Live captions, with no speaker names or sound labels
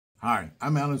Hi,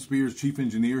 I'm Alan Spears, Chief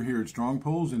Engineer here at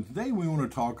StrongPoles, and today we want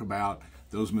to talk about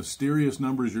those mysterious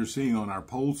numbers you're seeing on our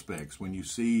pole specs. When you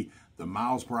see the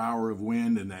miles per hour of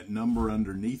wind and that number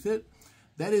underneath it,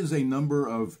 that is a number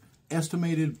of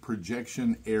estimated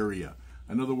projection area.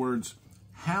 In other words,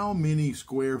 how many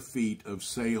square feet of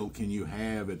sail can you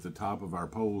have at the top of our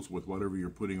poles with whatever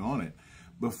you're putting on it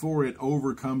before it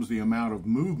overcomes the amount of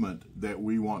movement that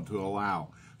we want to allow.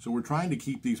 So we're trying to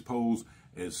keep these poles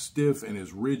as stiff and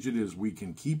as rigid as we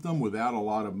can keep them without a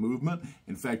lot of movement.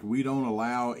 In fact, we don't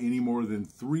allow any more than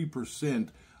 3%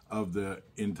 of the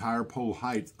entire pole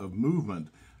height of movement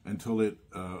until it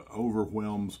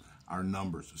overwhelms our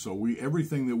numbers. So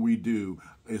everything that we do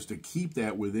is to keep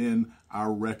that within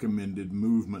our recommended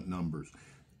movement numbers.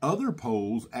 Other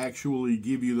poles actually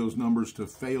give you those numbers to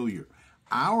failure.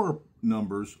 Our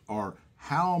numbers are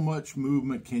how much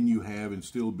movement can you have and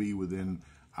still be within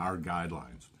our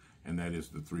guidelines, and that is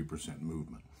the 3%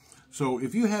 movement. So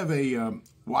if you have a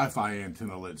Wi-Fi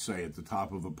antenna, let's say, at the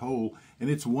top of a pole, and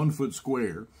it's 1 foot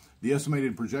square, the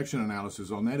estimated projection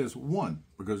analysis on that is 1,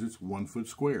 because it's 1 foot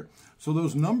square. So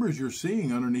those numbers you're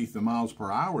seeing underneath the miles per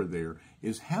hour there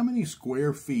is how many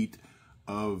square feet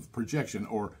of projection,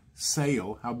 or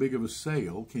sail, how big of a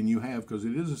sail can you have, because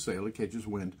it is a sail, it catches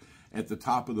wind, at the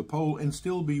top of the pole and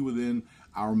still be within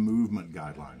our movement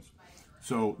guidelines.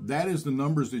 So that is the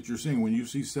numbers that you're seeing. When you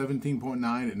see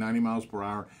 17.9 at 90 miles per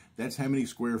hour, that's how many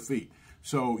square feet.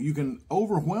 So you can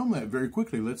overwhelm that very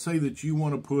quickly. Let's say that you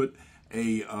want to put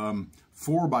a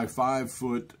 4 by 5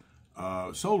 foot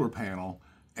solar panel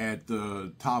at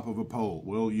the top of a pole.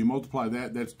 Well, you multiply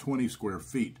that, that's 20 square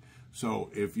feet. So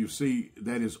if you see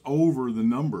that is over the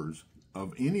numbers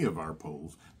of any of our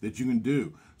poles that you can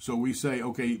do. So we say,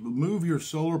 okay, move your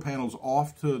solar panels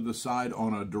off to the side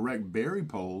on a direct bury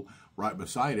pole right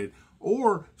beside it,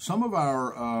 or some of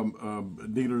our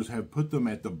dealers have put them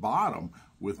at the bottom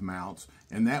with mounts,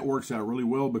 and that works out really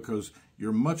well because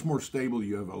you're much more stable.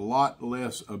 You have a lot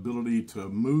less ability to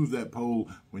move that pole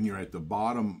when you're at the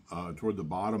bottom, toward the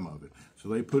bottom of it. So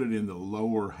they put it in the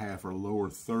lower half or lower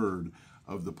third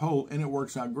of the pole, and it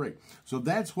works out great. So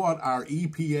that's what our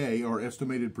EPA, or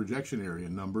estimated projection area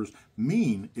numbers,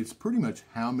 mean. It's pretty much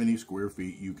how many square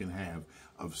feet you can have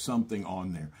of something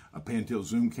on there. A pan-tilt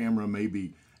zoom camera may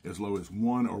be as low as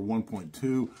 1 or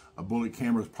 1.2. A bullet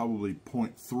camera is probably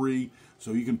 0.3.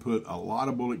 So you can put a lot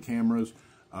of bullet cameras.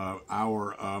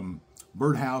 Our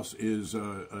birdhouse is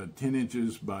 10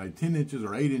 inches by 10 inches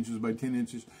or 8 inches by 10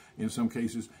 inches in some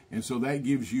cases. And so that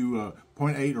gives you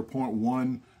 0.8 or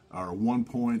 0.1 or 1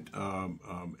 point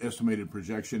estimated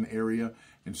projection area.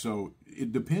 And so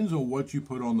it depends on what you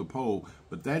put on the pole,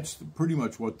 but that's pretty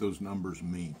much what those numbers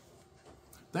mean.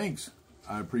 Thanks.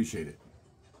 I appreciate it.